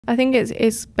I think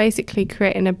it's basically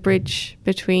creating a bridge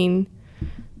between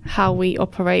how we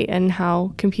operate and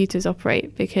how computers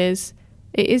operate, because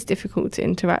it is difficult to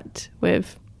interact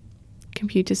with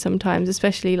computers sometimes,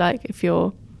 especially like if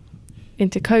you're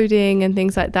into coding and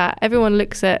things like that. Everyone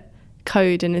looks at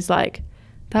code and is like,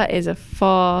 that is a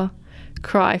far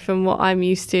cry from what I'm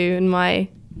used to in my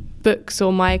books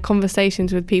or my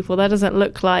conversations with people. That doesn't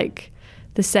look like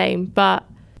the same. But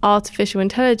artificial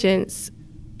intelligence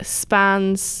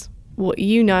spans what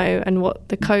you know and what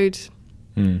the code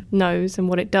knows and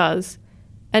what it does,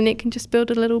 and it can just build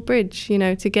a little bridge, you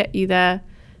know, to get you there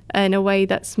in a way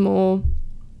that's more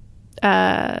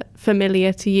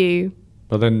familiar to you,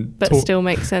 but still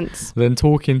makes sense. Then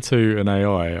talking to an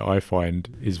AI, I find,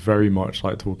 is very much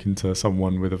like talking to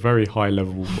someone with a very high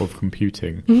level of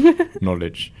computing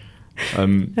knowledge.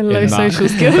 And low social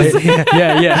skills.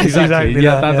 yeah, exactly.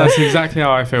 That's exactly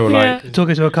how I feel. Like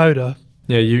talking to a coder.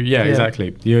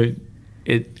 Exactly.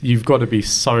 You've got to be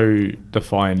so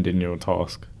defined in your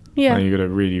task. Yeah, and you've got to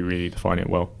really, really define it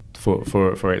well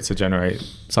for it to generate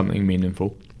something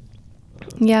meaningful.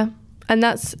 Yeah, and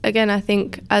that's, again, I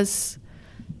think as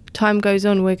time goes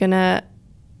on,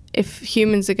 if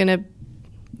humans are gonna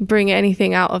bring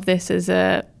anything out of this as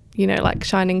a, you know, like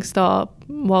shining star,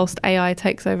 whilst AI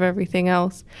takes over everything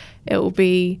else, it will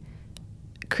be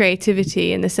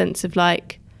creativity, in the sense of,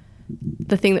 like,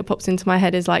 the thing that pops into my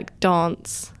head is like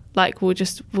dance. Like we'll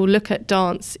look at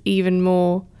dance even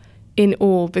more in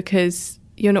awe, because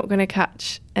you're not going to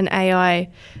catch an AI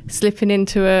slipping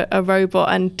into a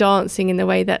robot and dancing in the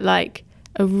way that like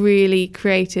a really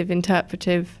creative,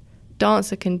 interpretive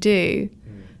dancer can do,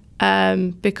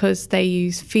 because they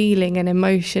use feeling and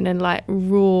emotion and like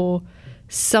raw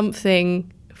something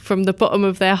from the bottom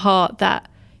of their heart that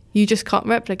you just can't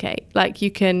replicate. Like, you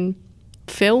can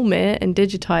film it and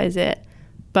digitize it,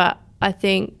 but I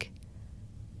think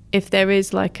if there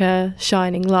is like a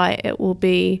shining light, it will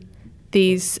be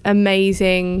these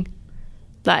amazing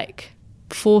like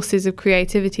forces of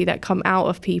creativity that come out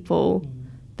of people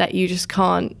that you just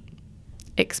can't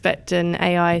expect an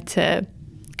AI to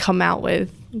come out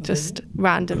with just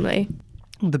randomly.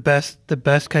 The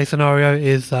best case scenario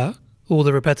is that all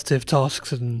the repetitive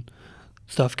tasks and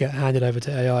stuff get handed over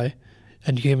to AI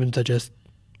and humans are just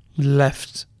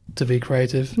left to be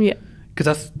creative. Yeah. Because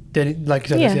that's, like you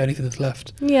said, that's the only thing that's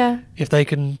left. Yeah. If they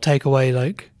can take away,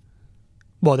 like,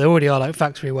 well, there already are like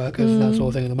factory workers and that sort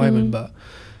of thing at the moment, but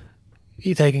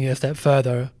you're taking it a step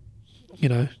further, you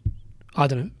know, I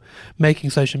don't know, making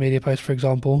social media posts, for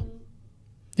example,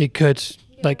 it could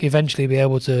like eventually be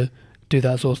able to do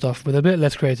that sort of stuff with a bit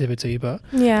less creativity, but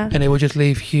and it will just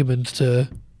leave humans to,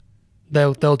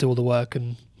 they'll do all the work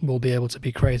and we'll be able to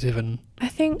be creative. And I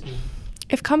think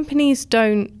if companies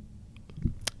don't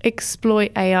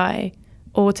exploit AI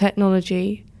or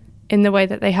technology in the way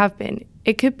that they have been,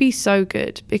 it could be so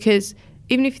good, because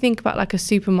even if you think about like a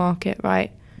supermarket,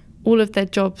 right, all of their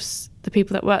jobs, the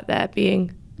people that work there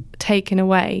being taken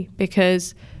away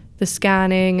because the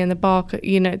scanning and the barcode,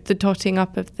 you know, the dotting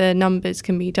up of the numbers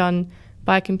can be done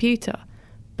by a computer,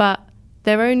 but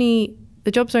the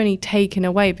job's only taken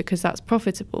away because that's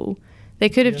profitable. They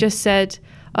could have just said,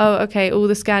 oh, okay, all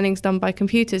the scanning's done by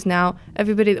computers now.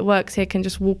 Everybody that works here can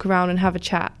just walk around and have a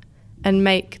chat and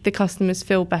make the customers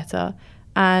feel better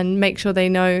and make sure they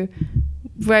know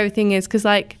where everything is. Because,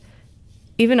 like,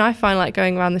 even I find, like,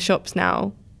 going around the shops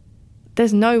now,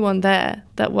 there's no one there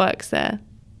that works there.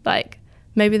 Like,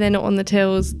 maybe they're not on the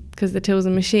tills because the till's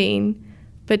a machine,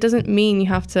 but it doesn't mean you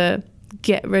have to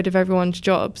get rid of everyone's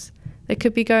jobs. They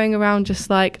could be going around just,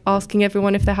 like, asking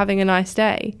everyone if they're having a nice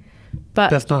day. But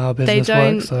that's not how business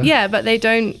works. So. Yeah, but they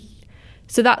don't.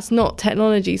 So that's not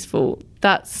technology's fault.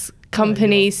 That's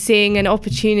companies seeing an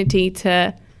opportunity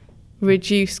to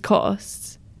reduce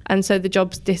costs, and so the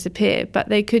jobs disappear. But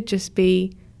they could just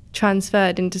be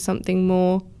transferred into something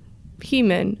more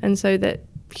human, and so that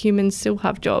humans still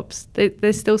have jobs.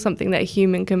 There's still something that a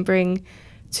human can bring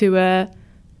to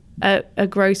a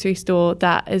grocery store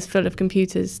that is full of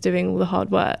computers doing all the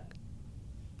hard work.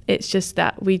 It's just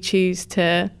that we choose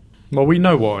to. Well, we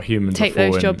know what humans take are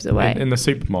for those jobs away. In the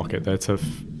supermarket, they're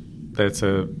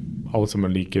to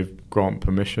ultimately grant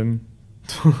permission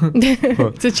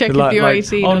to check if you're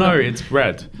 18. Oh no, it's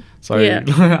red. So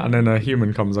and then a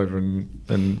human comes over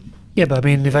and yeah, but I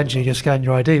mean, eventually you just scan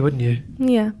your ID, wouldn't you?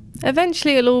 Yeah.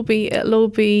 Eventually it'll all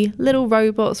be little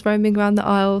robots roaming around the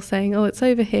aisle saying, "Oh, it's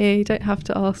over here. You don't have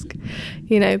to ask,"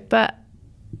 you know. But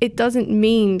it doesn't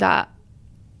mean that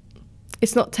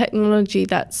it's not technology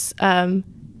that's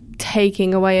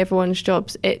taking away everyone's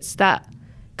jobs. It's that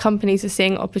companies are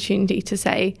seeing opportunity to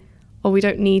say, oh, we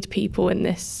don't need people in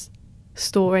this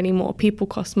store anymore. People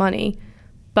cost money,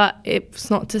 but it's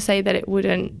not to say that it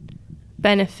wouldn't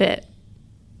benefit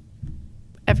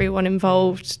everyone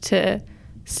involved to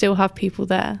still have people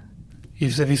there.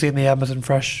 Have you seen the Amazon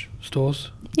Fresh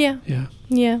stores? Yeah.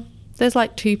 There's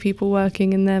like 2 people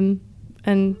working in them,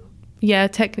 and yeah,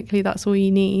 technically that's all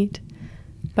you need.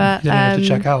 But you don't have to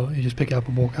check out, you just pick it up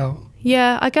and walk out.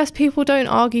 Yeah, I guess people don't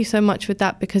argue so much with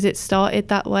that because it started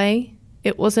that way.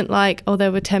 It wasn't like, oh,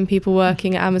 there were 10 people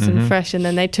working at Amazon Fresh and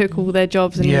then they took all their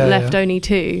jobs and left only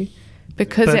 2,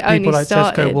 because but it only people like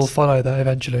started. Tesco will follow that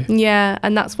eventually. Yeah,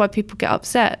 and that's why people get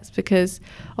upset. It's because,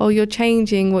 oh, you're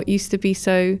changing what used to be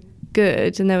so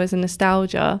good, and there was a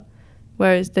nostalgia,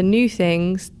 whereas the new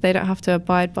things, they don't have to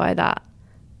abide by that.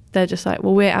 They're just like,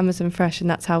 well, we're Amazon Fresh and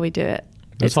that's how we do it.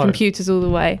 It's like computers all the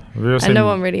way, and no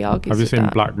one really argues. Have you seen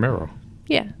that. Black Mirror?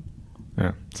 Yeah.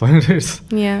 Yeah. So it's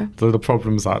yeah. The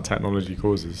problems that technology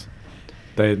causes.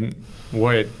 Black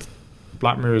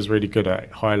Mirror is really good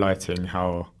at highlighting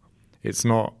how it's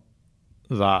not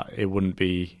that it wouldn't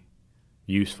be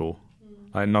useful.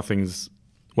 Like nothing's,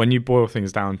 when you boil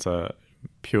things down to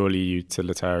purely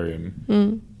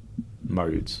utilitarian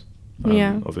modes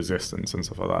of existence and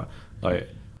stuff like that, like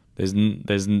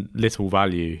there's little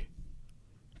value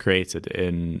created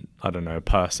in, I don't know, a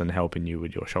person helping you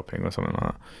with your shopping or something like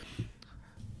that.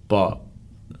 But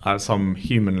at some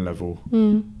human level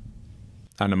and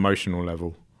emotional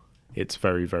level, it's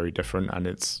very, very different, and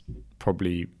it's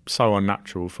probably so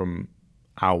unnatural from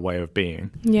our way of being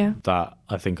that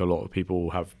I think a lot of people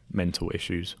have mental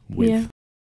issues with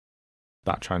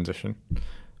that transition.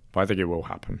 But I think it will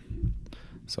happen.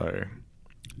 So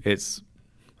it's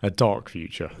a dark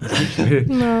future.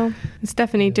 No, it's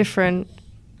definitely different.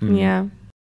 Yeah.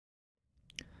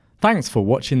 Thanks for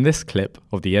watching this clip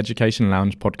of the Education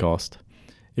Lounge podcast.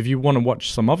 If you want to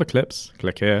watch some other clips,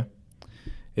 click here.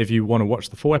 If you want to watch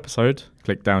the full episode,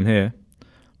 click down here.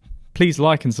 Please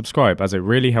like and subscribe, as it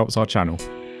really helps our channel.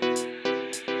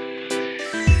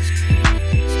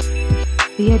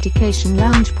 The Education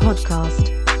Lounge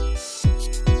podcast.